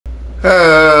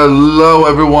Hello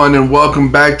everyone and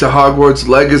welcome back to Hogwarts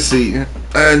Legacy.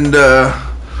 And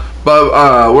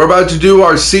we're about to do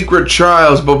our secret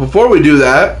trials, but before we do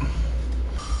that,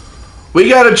 we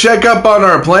gotta check up on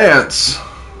our plants.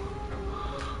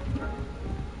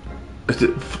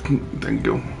 Thank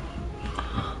you.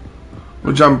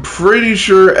 Which I'm pretty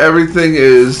sure everything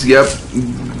is,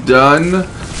 done.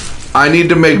 I need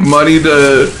to make money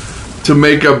to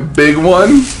make a big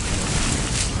one.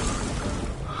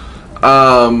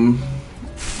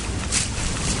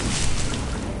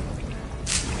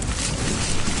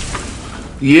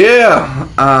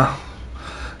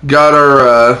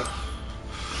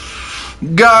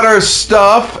 Got our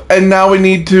stuff, and now we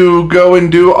need to go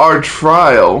and do our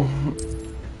trial.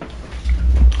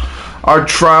 Our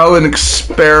trial and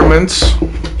experiments.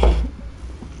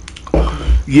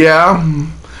 Yeah,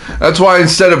 that's why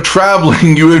instead of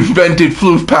traveling, you invented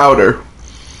floof powder.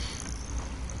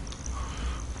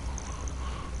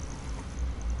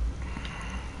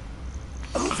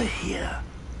 Over here.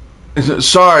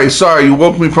 Sorry, you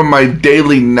woke me from my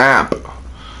daily nap.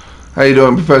 How you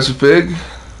doing, Professor Fig?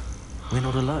 We're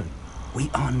not alone. We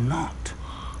are not.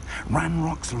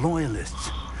 Ranrock's loyalists.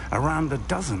 Around a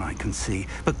dozen I can see,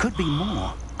 but could be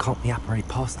more. Can't we apparate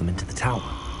past them into the tower?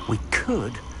 We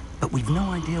could, but we've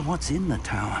no idea what's in the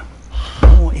tower.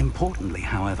 More importantly,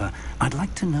 however, I'd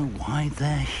like to know why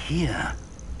they're here.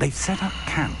 They've set up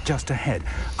camp just ahead.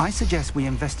 I suggest we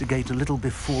investigate a little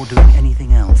before doing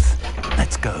anything else.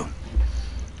 Let's go.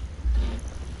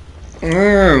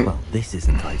 Well, this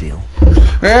isn't ideal.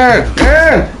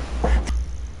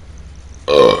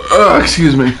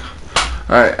 Excuse me.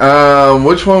 Alright,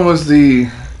 which one was the...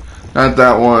 Not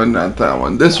that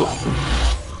one, this one.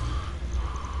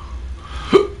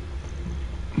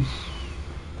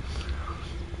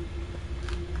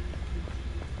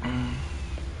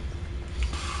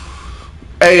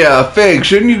 Hey, Fig,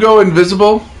 shouldn't you go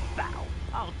invisible?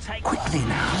 I'll take quickly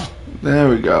now. There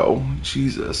we go.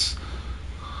 Jesus.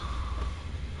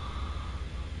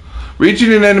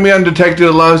 Reaching an enemy undetected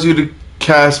allows you to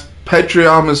cast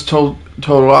Petriamus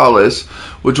Totalis,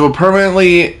 which will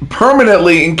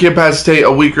permanently incapacitate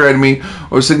a weaker enemy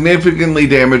or significantly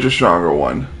damage a stronger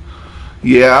one.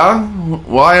 Yeah?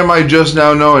 Why am I just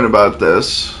now knowing about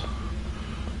this?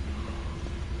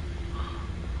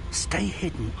 Stay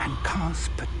hidden and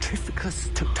cast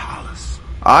Petrificus Totalis.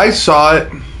 I saw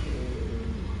it.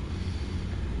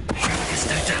 Petrificus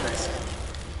Totalis.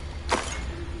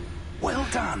 Well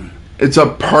done. It's a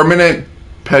permanent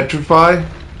petrify?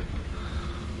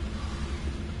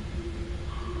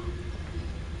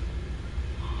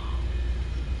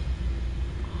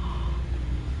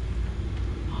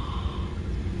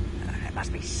 There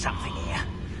must be something here.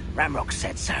 Ranrock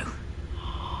said so.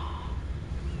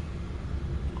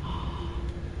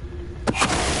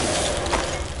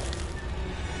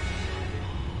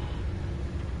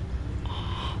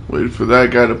 Wait for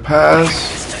that guy to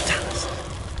pass.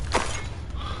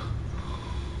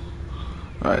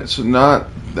 Alright, so not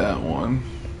that one.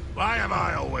 Why am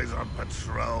I always on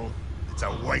patrol? It's a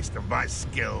waste of my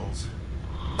skills.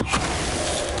 There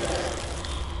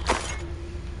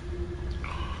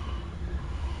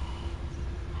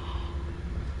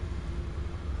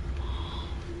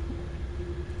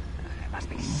must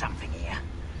be something here.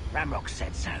 Ranrock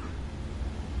said so.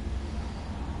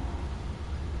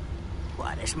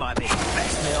 Why, this might be the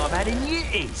best meal I've had in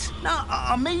years. No,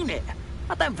 I mean it.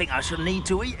 I don't think I shall need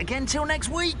to eat again till next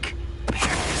week.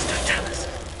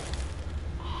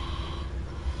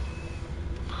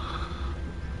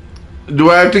 Do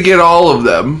I have to get all of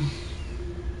them?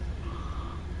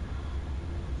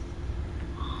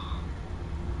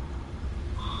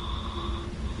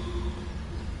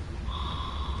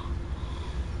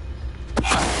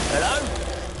 Hello?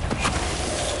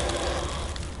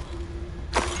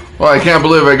 Well, I can't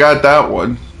believe I got that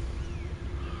one.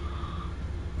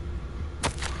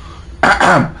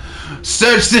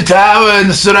 Search the tower and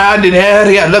the surrounding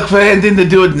area. Look for anything to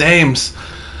do with names.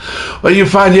 What you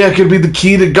find here could be the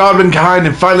key to Godmankind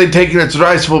and finally taking its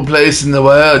rightful place in the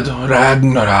world.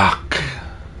 Ranrock.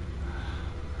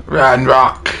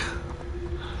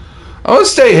 I want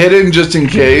to stay hidden just in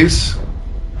case.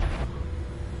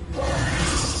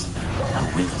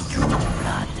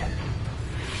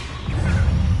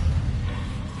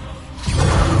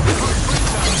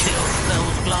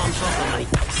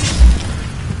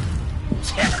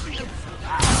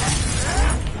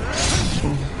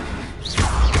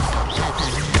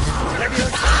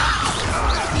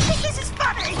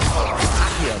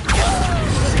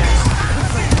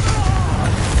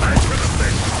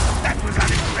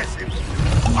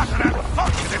 What an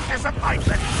unfortunate disappointment!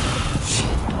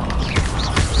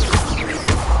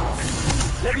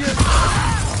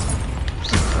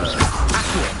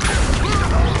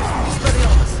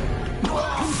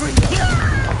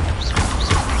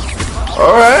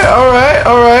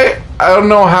 Alright. I don't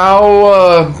know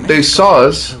how they saw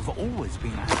us. Have always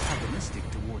been antagonistic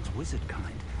towards wizard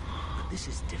kind, but this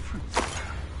is different.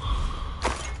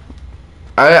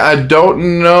 I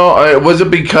don't know. Was it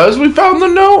because we found the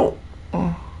note?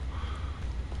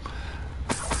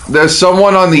 There's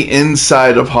someone on the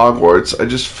inside of Hogwarts. I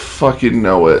just fucking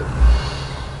know it.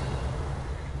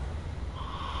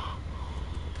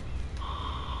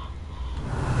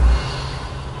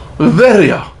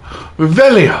 Revelio.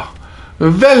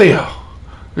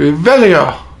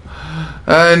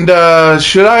 And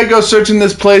should I go searching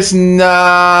this place?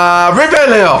 Nah,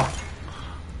 Revelio.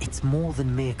 It's more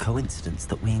than mere coincidence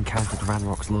that we encountered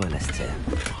Ranrock's loyalists here.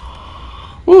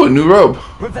 Ooh, a new robe.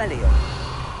 Revelio.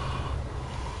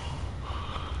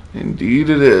 Indeed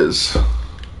it is.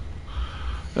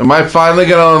 Am I finally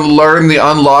gonna learn the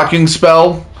unlocking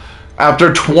spell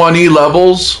after 20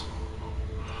 levels?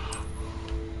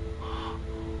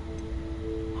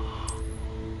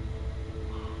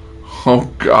 Oh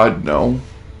god, no.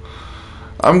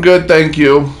 I'm good, thank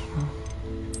you.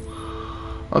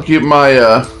 I'll keep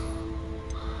my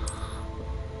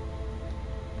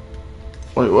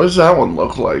wait, what does that one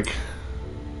look like?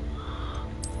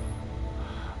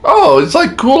 Oh, it's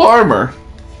like cool armor.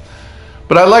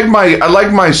 But I like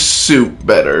my suit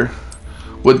better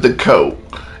with the coat.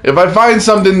 If I find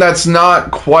something that's not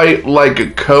quite like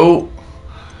a coat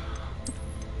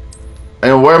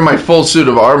and wear my full suit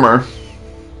of armor,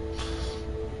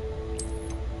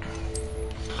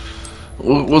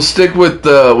 we'll stick with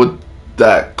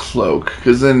that cloak,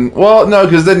 because then, well, no,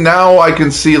 because then now I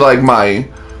can see like my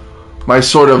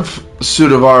sort of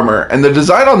suit of armor, and the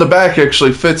design on the back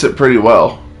actually fits it pretty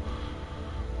well.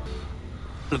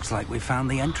 Looks like we found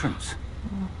the entrance.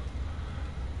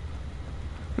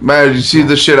 Man, did you see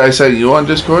the shit I sent you on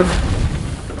Discord?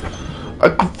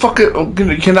 Fuck it.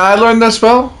 Can I learn that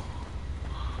spell?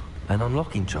 An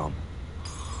unlocking charm.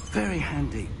 Very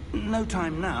handy. No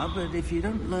time now, but if you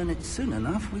don't learn it soon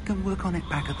enough, we can work on it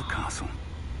back at the castle.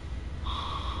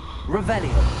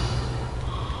 Revelio.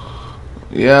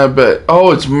 Yeah, but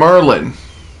oh, it's Merlin.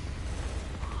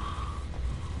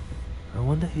 I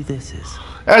wonder who this is.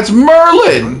 That's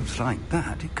Merlin. Looks like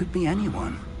that. It could be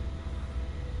anyone.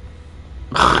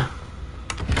 A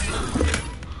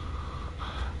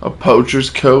poacher's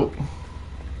coat.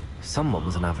 Someone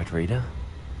was an avid reader.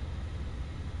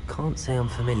 Can't say I'm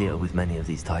familiar with many of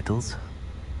these titles.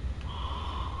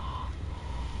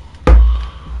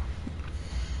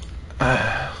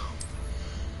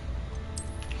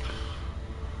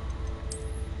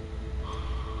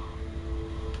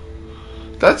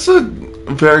 That's a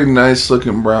very nice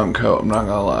looking brown coat, I'm not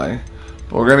gonna lie.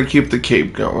 But we're gonna keep the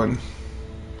cape going.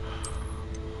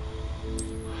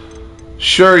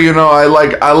 Sure, you know, I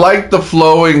like the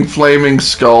flowing flaming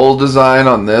skull design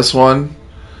on this one,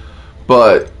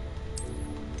 but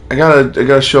I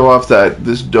gotta show off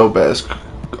this dope ass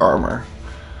armor.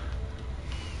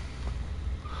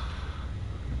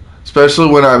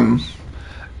 Especially when I'm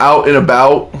out and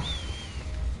about.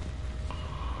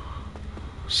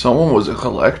 Someone was a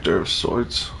collector of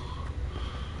sorts.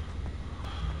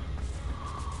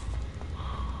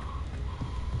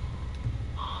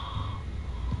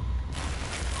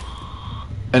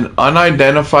 An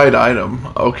unidentified item.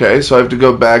 Okay, so I have to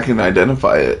go back and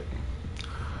identify it.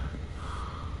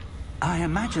 I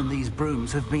imagine these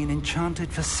brooms have been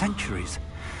enchanted for centuries.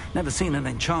 Never seen an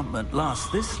enchantment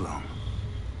last this long.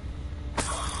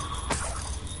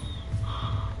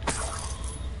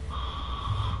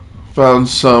 Found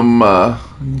some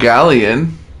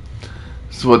galleon.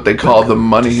 This is what they call the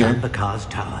money here. Sambakar's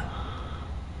tower.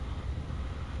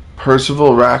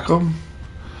 Percival Rackham.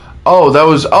 Oh, that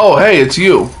was. Oh, hey, it's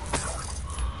you.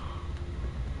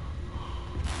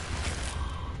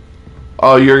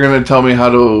 Oh, you're gonna tell me how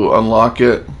to unlock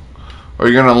it, or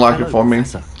you're gonna unlock Hello, it for me?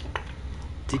 Professor.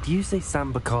 Did you say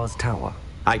Sambakar's tower?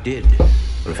 I did.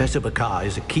 Professor Bakar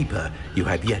is a keeper you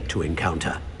have yet to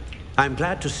encounter. I'm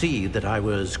glad to see that I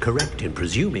was correct in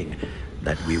presuming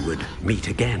that we would meet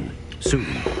again soon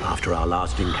after our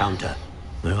last encounter.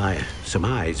 Though I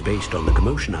surmise, based on the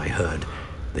commotion I heard,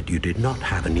 that you did not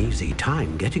have an easy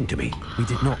time getting to me. We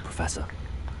did not, Professor.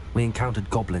 We encountered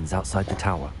goblins outside the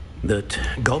tower. That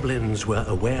goblins were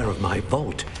aware of my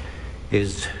vault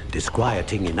is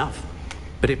disquieting enough.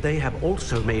 But if they have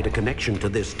also made a connection to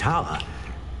this tower,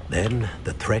 then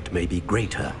the threat may be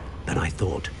greater than I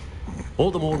thought.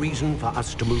 All the more reason for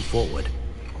us to move forward.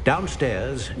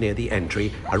 Downstairs, near the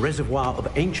entry, a reservoir of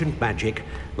ancient magic,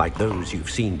 like those you've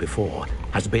seen before,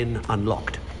 has been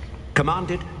unlocked.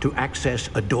 Commanded to access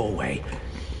a doorway.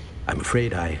 I'm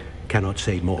afraid I cannot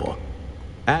say more.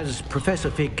 As Professor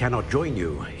Fig cannot join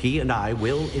you, he and I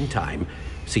will, in time,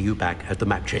 see you back at the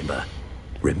map chamber.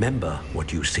 Remember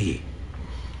what you see.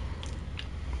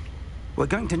 We're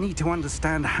going to need to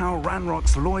understand how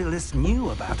Ranrock's loyalists knew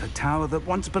about a tower that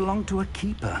once belonged to a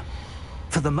keeper.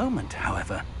 For the moment,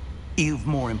 however, you've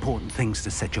more important things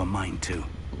to set your mind to.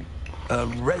 A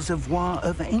reservoir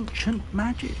of ancient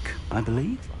magic, I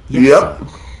believe? Yes, yep.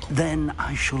 Sir. Then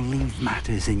I shall leave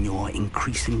matters in your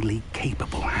increasingly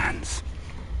capable hands.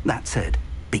 That said,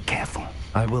 be careful.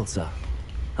 I will, sir.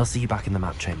 I'll see you back in the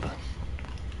map chamber.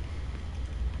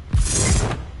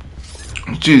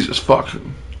 Jesus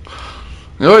fucking.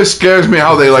 It always scares me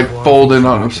how they like fold in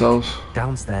on themselves.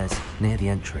 Downstairs, near the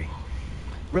entry.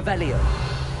 Revelio.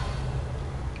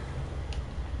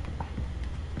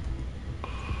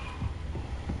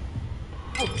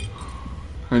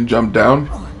 And jump down.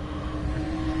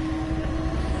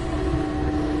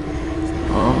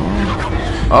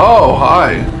 Oh,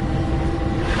 hi.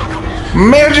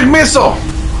 Magic missile!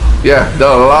 Yeah, there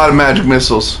are a lot of magic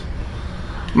missiles.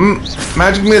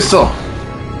 Magic missile.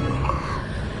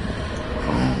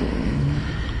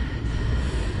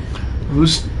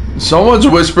 Someone's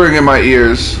whispering in my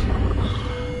ears.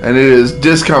 And it is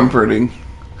discomforting.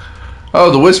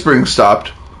 Oh, the whispering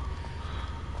stopped.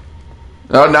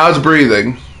 Oh, now it's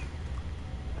breathing.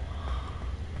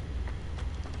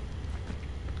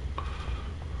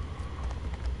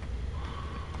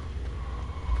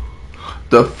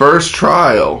 The first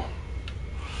trial.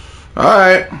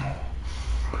 Alright.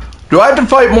 Do I have to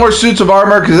fight more suits of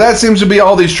armor? Because that seems to be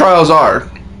all these trials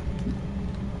are.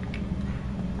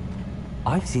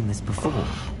 I've seen this before.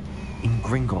 In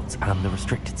Gringotts and the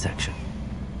restricted section.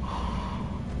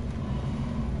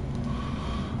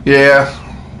 Yeah.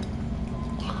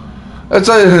 That's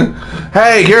a...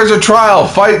 Hey, here's a trial.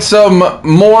 Fight some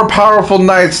more powerful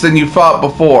knights than you fought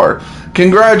before.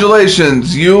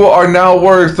 Congratulations, you are now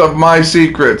worth of my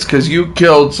secrets because you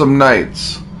killed some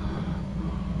knights.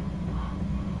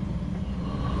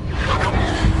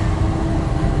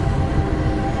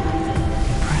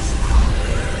 Impressive.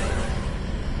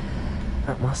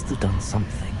 That must have done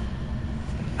something.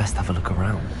 Best have a look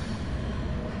around.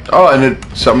 Oh, and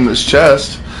something in his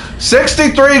chest.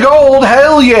 63 gold,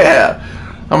 hell yeah!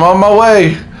 I'm on my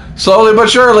way. Slowly but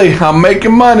surely, I'm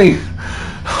making money.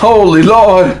 Holy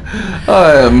Lord,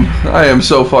 I am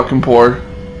so fucking poor.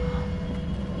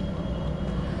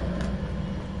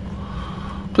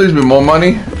 Please be more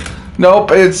money.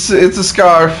 Nope, it's a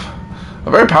scarf.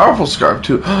 A very powerful scarf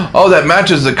too. Oh, that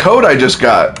matches the coat I just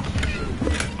got.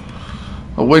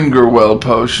 A Wingerwell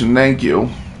potion, thank you.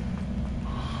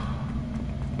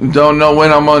 Don't know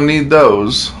when I'm gonna need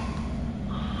those.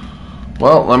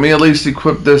 Well, let me at least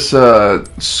equip this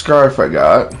scarf I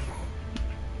got.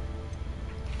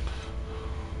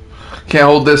 Can't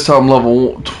hold this till I'm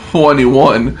level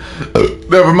 21.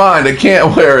 Never mind, I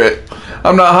can't wear it.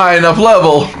 I'm not high enough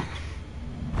level.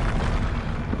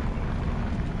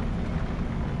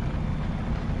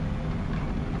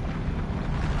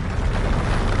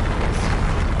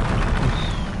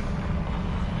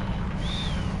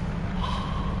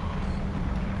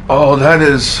 Oh, that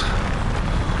is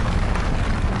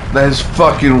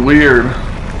fucking weird.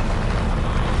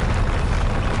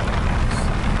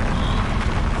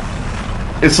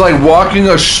 It's like walking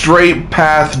a straight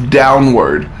path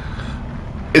downward.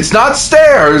 It's not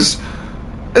stairs.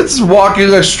 It's walking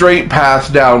a straight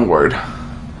path downward.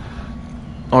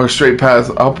 Or a straight path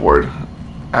upward.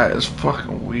 That is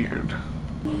fucking weird.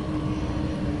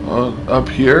 Up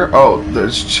here? Oh,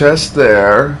 there's chest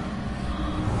there.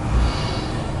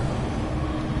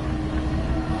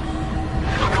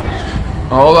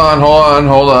 Hold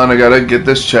on. I gotta get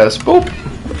this chest. Boop.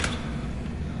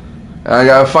 I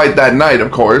gotta fight that knight,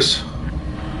 of course.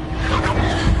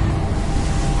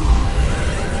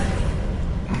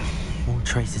 More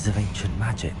traces of ancient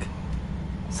magic.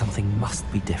 Something must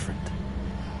be different.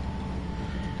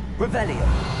 Revelio.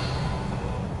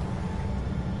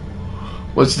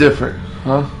 What's different?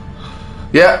 Huh?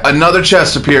 Yeah, another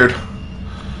chest appeared.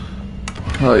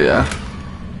 Oh yeah.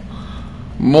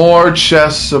 More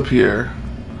chests appear.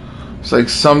 It's like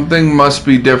something must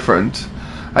be different.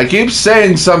 I keep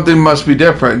saying something must be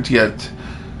different, yet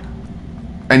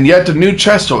a new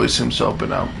chest always seems to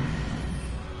open up.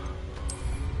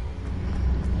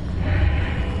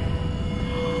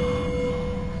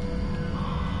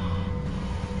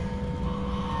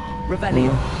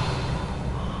 Revelio.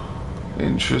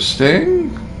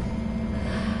 Interesting.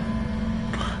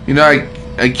 You know,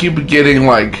 I keep getting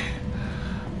like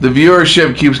the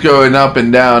viewership keeps going up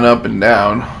and down, up and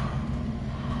down.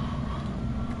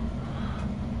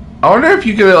 I wonder if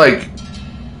you could like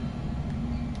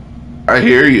I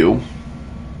hear you.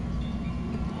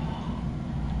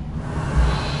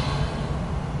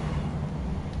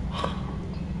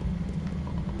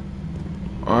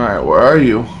 Alright, where are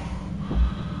you?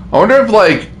 I wonder if,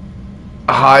 like,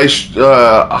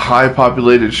 high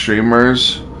populated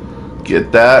streamers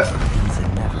get that. These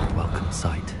are never a welcome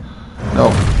sight. No.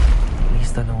 At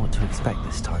least I know what to expect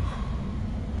this time.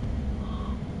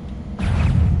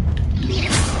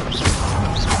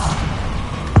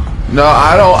 No,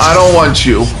 I don't want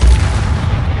you.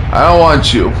 I don't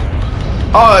want you.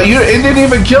 Oh, it didn't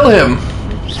even kill him.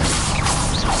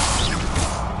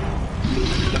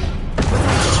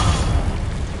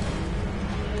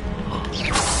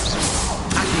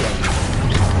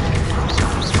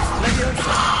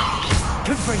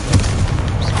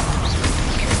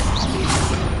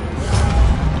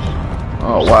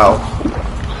 Oh, wow.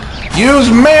 Use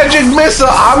magic missile!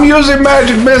 I'm using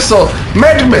magic missile!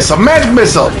 Magic missile! Magic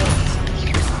missile!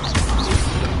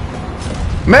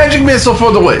 Magic missile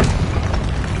for the win!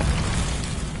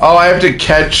 Oh, I have to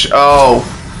catch... Oh.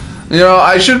 You know,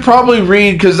 I should probably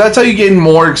read, because that's how you gain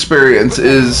more experience,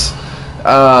 is...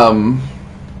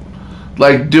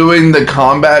 like, doing the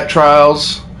combat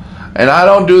trials. And I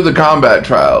don't do the combat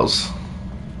trials.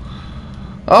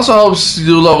 Also helps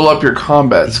you level up your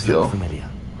combat skill. Familiar.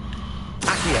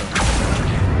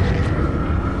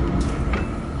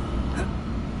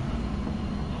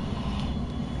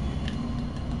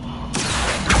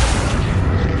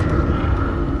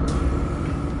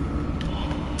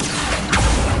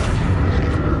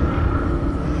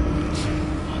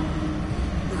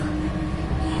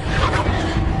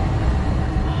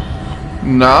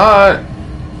 Not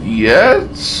yet.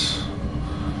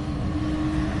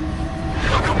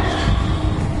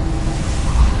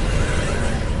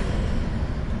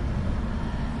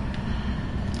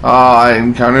 I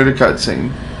encountered a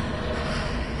cutscene.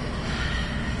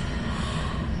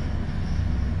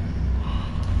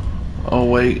 Oh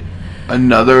wait,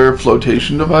 another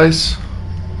flotation device?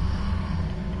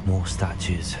 More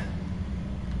statues.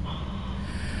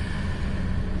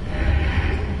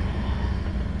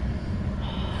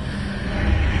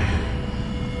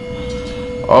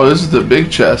 Oh, this is the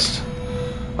big chest.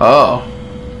 Oh.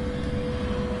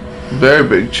 Very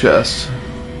big chest.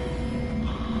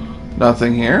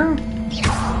 Nothing here?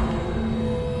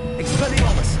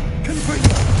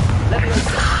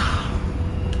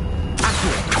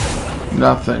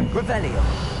 Nothing.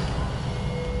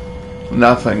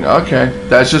 Nothing. Okay.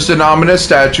 That's just an ominous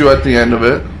statue at the end of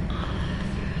it.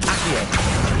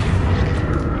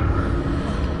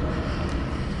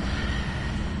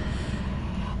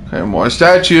 Okay, more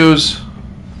statues.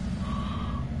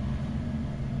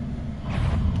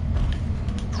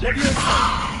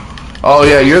 Oh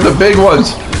yeah, you're the big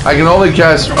ones. I can only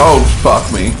cast... Oh, fuck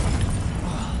me.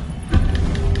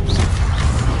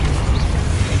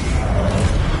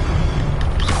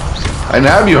 And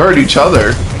have you hurt each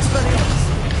other?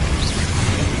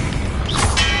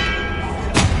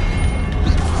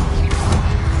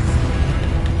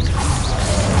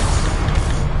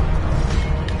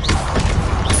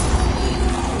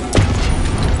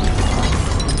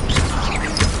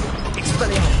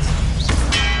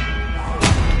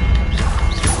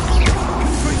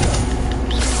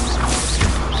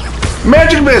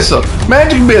 Magic missile!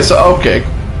 Magic missile! Okay.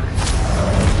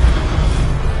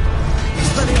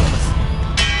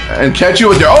 And catch you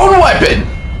with your own weapon!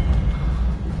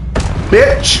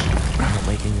 Bitch! They're not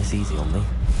making this easy on me.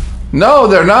 No,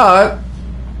 they're not.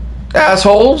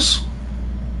 Assholes.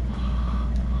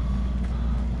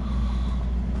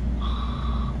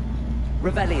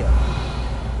 Revelio.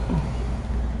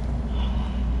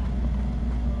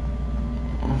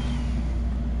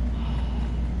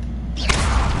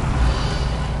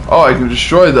 Oh, I can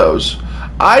destroy those.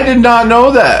 I did not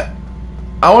know that.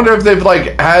 I wonder if they've,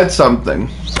 like, had something.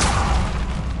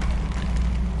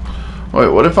 Wait,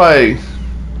 what if I...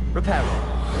 Repair.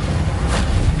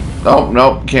 Oh,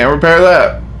 nope, can't repair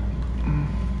that.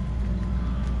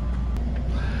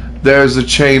 There's a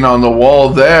chain on the wall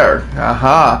there.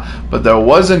 Aha. But there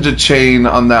wasn't a chain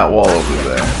on that wall over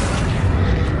there.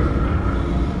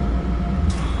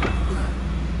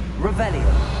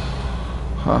 Revelio.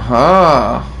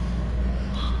 Haha.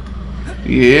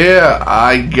 Yeah,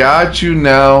 I got you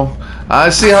now.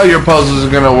 I see how your puzzles are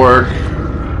gonna work.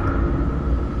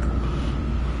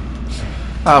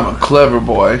 I'm a clever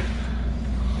boy.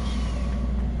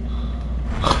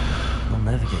 I'll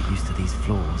never get used to these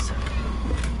floors.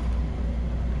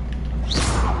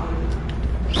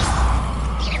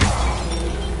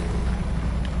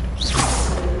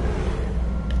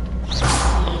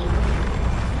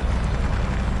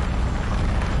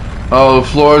 Oh, the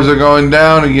floors are going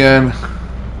down again.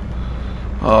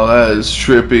 Oh, that is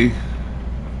trippy.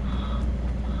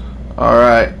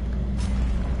 Alright.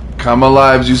 Come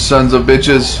alive, you sons of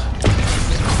bitches.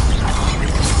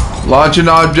 Launch an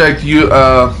object, you,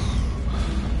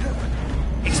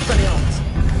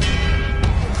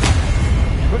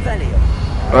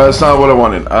 that's not what I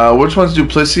wanted. Which one's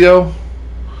Duplicio?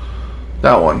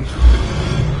 That one.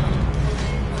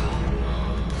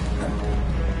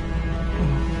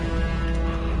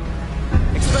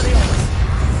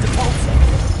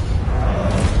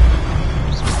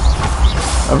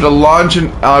 I have to launch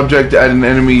an object at an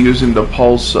enemy using the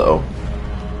pulso.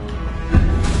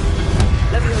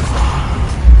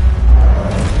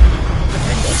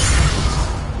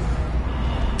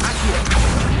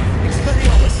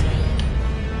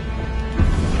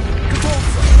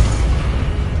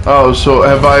 Oh, so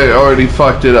have I already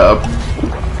fucked it up?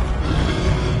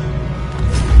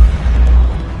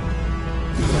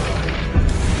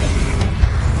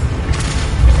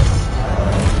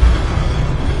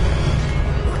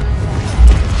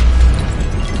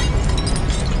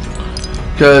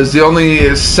 Because the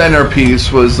only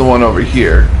centerpiece was the one over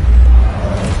here.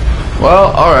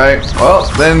 Well, alright. Well,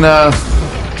 then,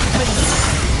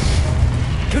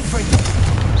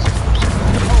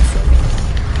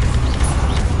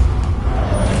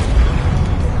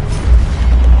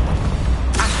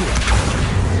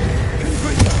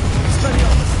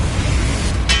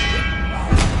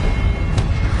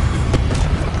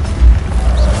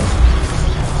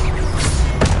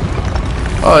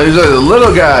 oh, these are the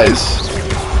little guys.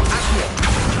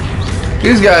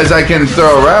 These guys I can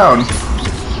throw around.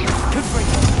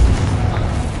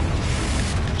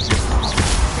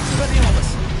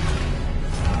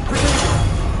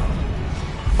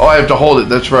 Oh, I have to hold it,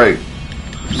 that's right.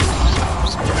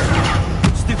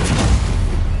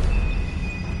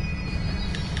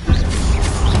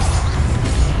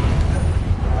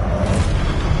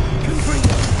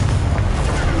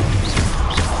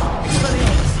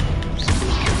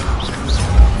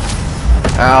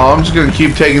 Ow, I'm just gonna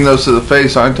keep taking those to the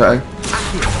face, aren't I?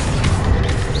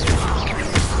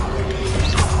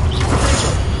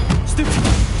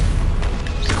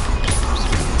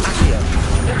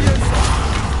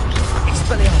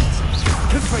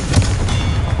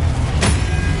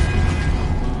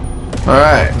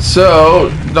 Alright, so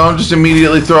don't just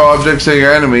immediately throw objects at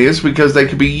your enemies because they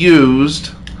could be used.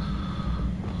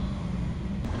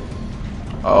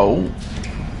 Oh.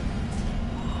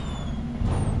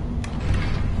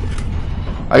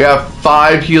 I got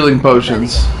 5 healing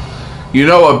potions. You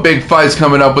know a big fight's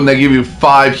coming up when they give you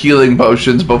 5 healing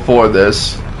potions before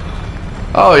this.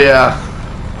 Oh yeah.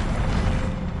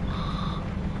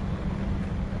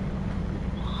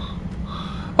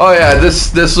 Oh yeah,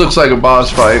 this looks like a boss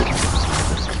fight.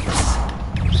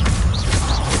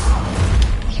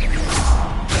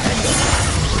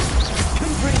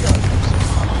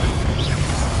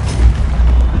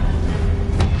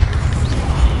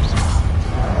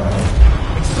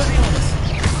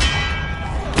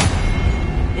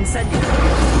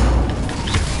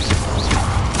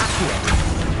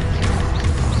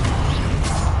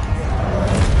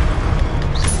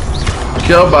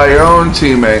 Killed by your own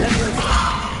teammate.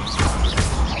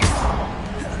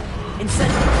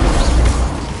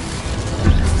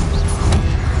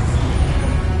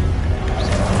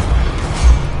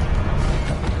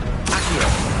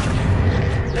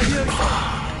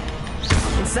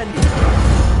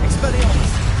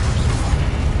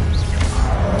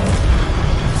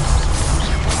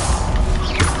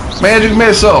 Magic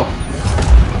missile.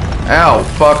 Ow,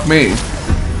 fuck me.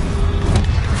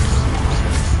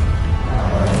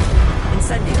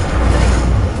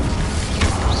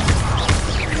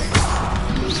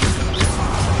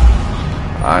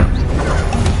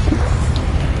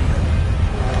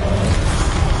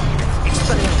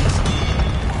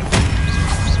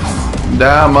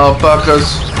 Damn,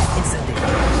 motherfuckers.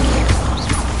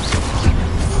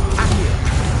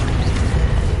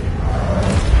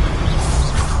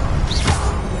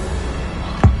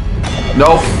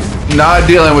 Nope, not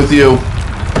dealing with you.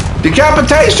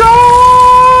 Decapitation!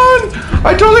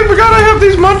 I totally forgot I have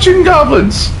these munching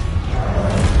goblins.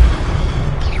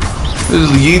 They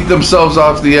just yeet themselves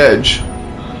off the edge.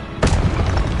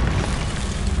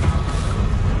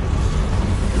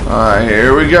 Alright,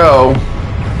 here we go.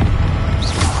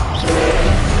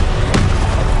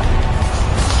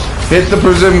 Hit the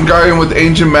presumed guardian with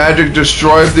ancient magic.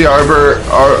 Destroy the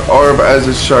orb as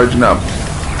it's charging up.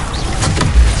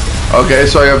 Okay,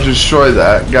 so I have to destroy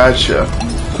that. Gotcha.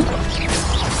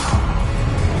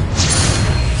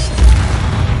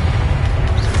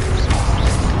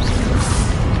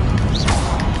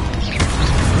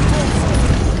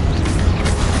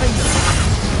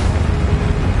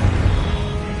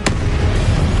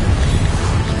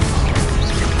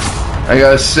 I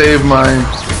gotta save my...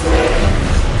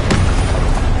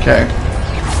 Okay.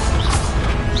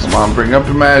 Come on, bring up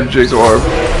the magic orb.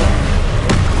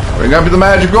 Bring up the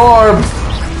magic orb!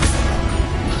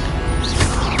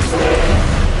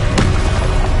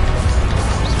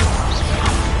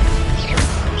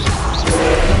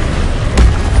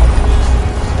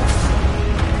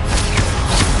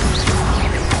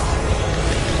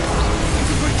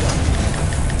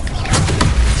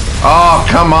 Oh,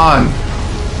 come on.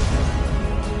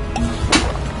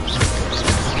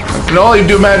 I can only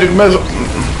do magic missile.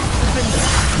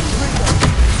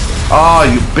 Oh,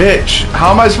 you bitch.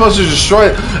 How am I supposed to destroy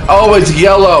it? Oh, it's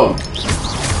yellow.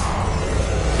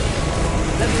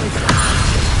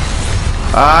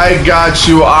 I got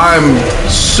you. I'm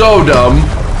so dumb.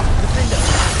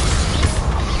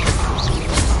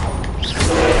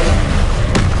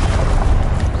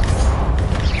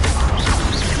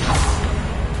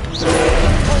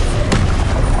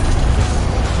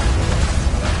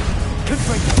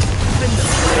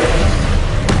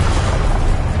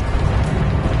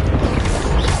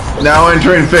 Now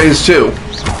entering phase 2.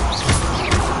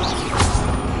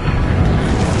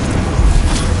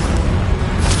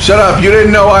 Shut up, you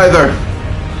didn't know either.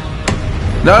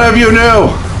 None of you knew.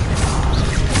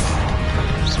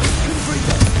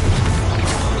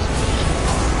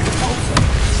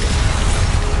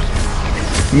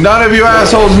 None of you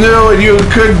assholes knew and you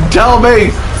couldn't tell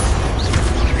me.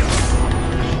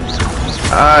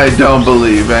 I don't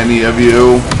believe any of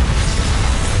you.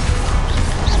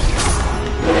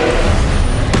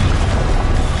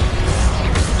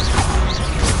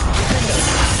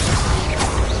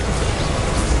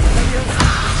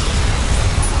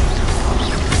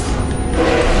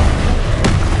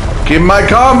 Keep my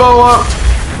combo up!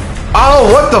 Oh,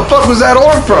 what the fuck was that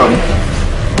orb from?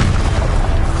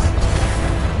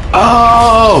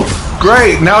 Oh,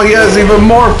 great! Now he has even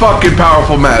more fucking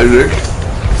powerful magic.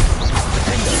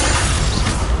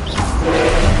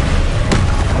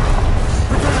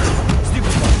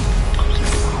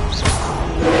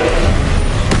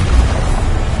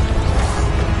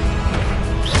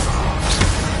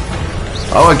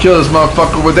 I want to kill this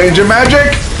motherfucker with ancient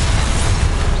magic!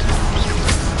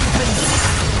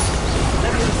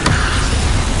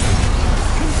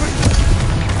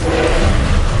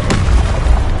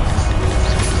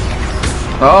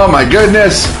 Oh my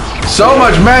goodness! So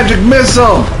much magic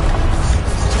missile!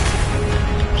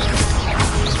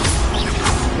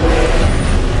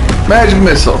 Magic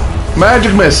missile!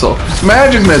 Magic missile!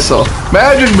 Magic missile!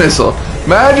 Magic missile!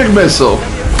 Magic missile!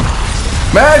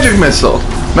 Magic missile!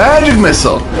 Magic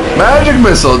missile! Magic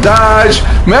missile! Dodge!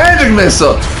 Magic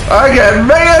missile! I got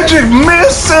magic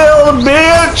missile,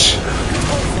 bitch!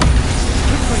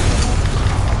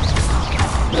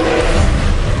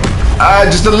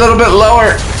 Just a little bit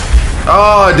lower.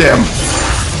 Oh, damn.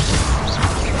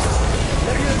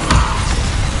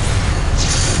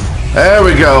 There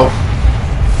we go.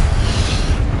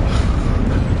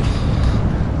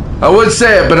 I would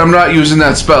say it, but I'm not using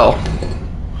that spell.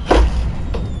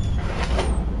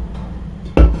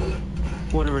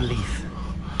 What a relief.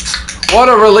 What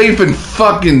a relief in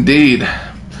fucking deed.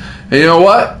 And you know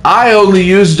what? I only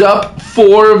used up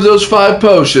 4 of those 5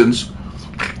 potions.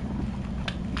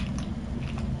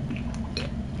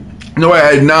 No, I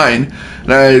had 9,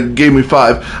 and it gave me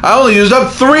 5. I only used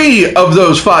up 3 of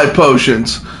those 5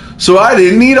 potions, so I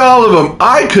didn't need all of them.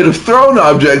 I could have thrown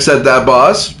objects at that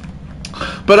boss,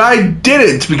 but I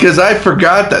didn't because I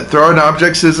forgot that throwing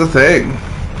objects is a thing.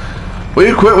 Will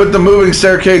you quit with the moving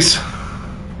staircase?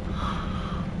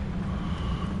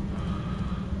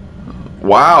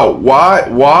 Wow,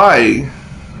 why?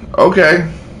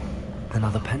 Okay.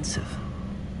 Another pensive.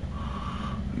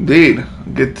 Indeed.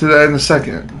 I'll get to that in a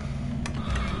second.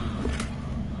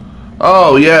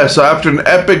 Oh yeah, so after an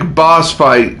epic boss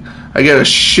fight, I get a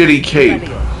shitty cape.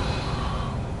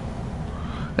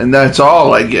 And that's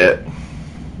all I get.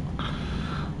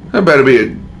 That better be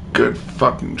a good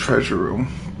fucking treasure room.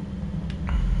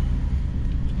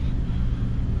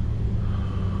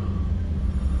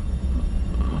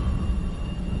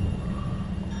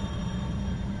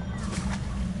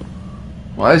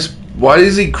 Why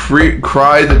does he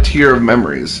cry the tear of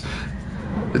memories?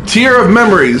 The tear of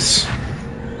memories.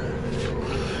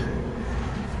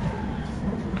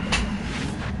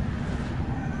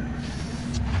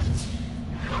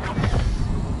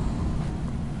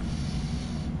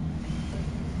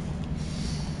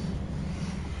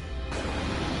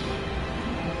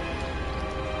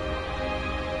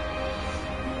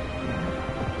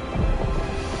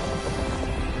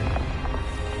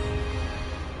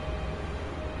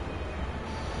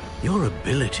 Your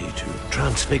ability to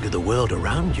transfigure the world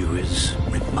around you is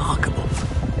remarkable.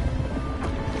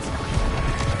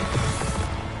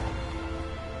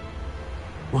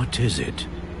 What is it?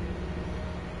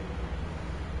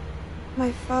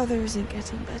 My father isn't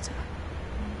getting better.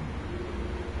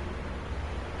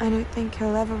 I don't think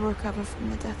he'll ever recover from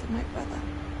the death of my brother.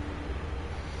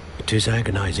 It is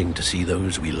agonizing to see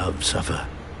those we love suffer.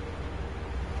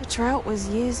 The drought was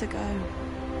years ago,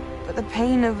 but the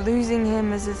pain of losing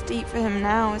him is as deep for him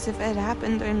now as if it had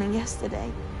happened only yesterday.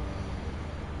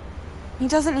 He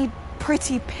doesn't need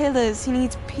pretty pillars, he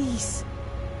needs peace.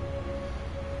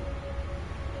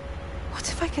 What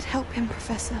if I could help him,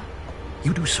 Professor?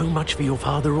 You do so much for your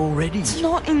father already. It's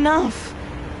not enough.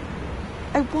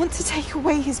 I want to take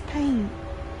away his pain.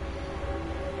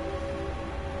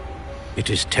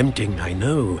 It is tempting, I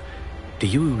know, to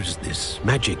use this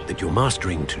magic that you're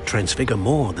mastering to transfigure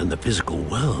more than the physical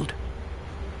world.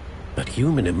 But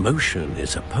human emotion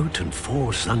is a potent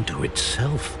force unto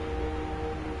itself.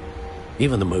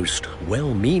 Even the most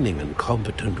well-meaning and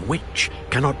competent witch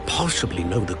cannot possibly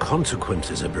know the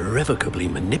consequences of irrevocably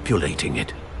manipulating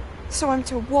it. So I'm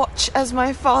to watch as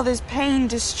my father's pain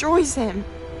destroys him?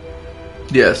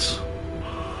 Yes.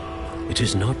 It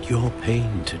is not your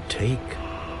pain to take.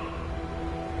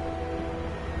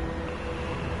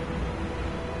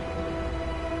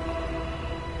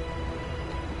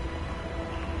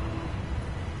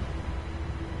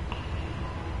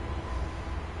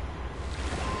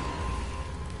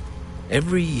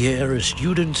 Every year, a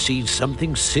student sees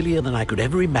something sillier than I could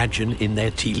ever imagine in their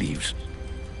tea leaves.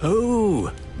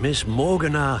 Oh, Miss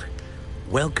Morganach,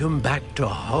 welcome back to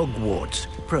Hogwarts,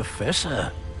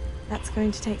 Professor. That's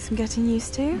going to take some getting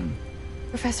used to.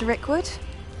 Professor Rickwood?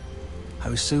 I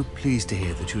was so pleased to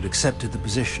hear that you'd accepted the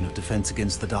position of Defense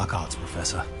Against the Dark Arts,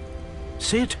 Professor.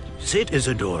 Sit,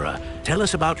 Isadora. Tell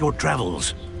us about your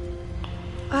travels.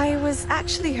 I was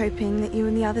actually hoping that you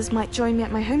and the others might join me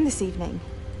at my home this evening.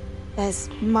 There's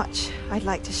much I'd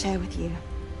like to share with you.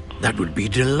 That would be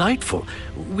delightful.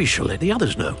 We shall let the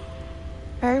others know.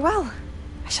 Very well.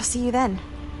 I shall see you then.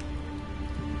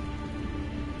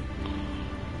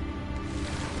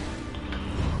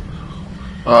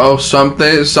 Oh,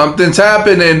 something's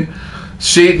happening.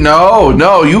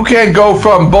 No, you can't go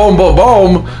from boom, boom,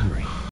 boom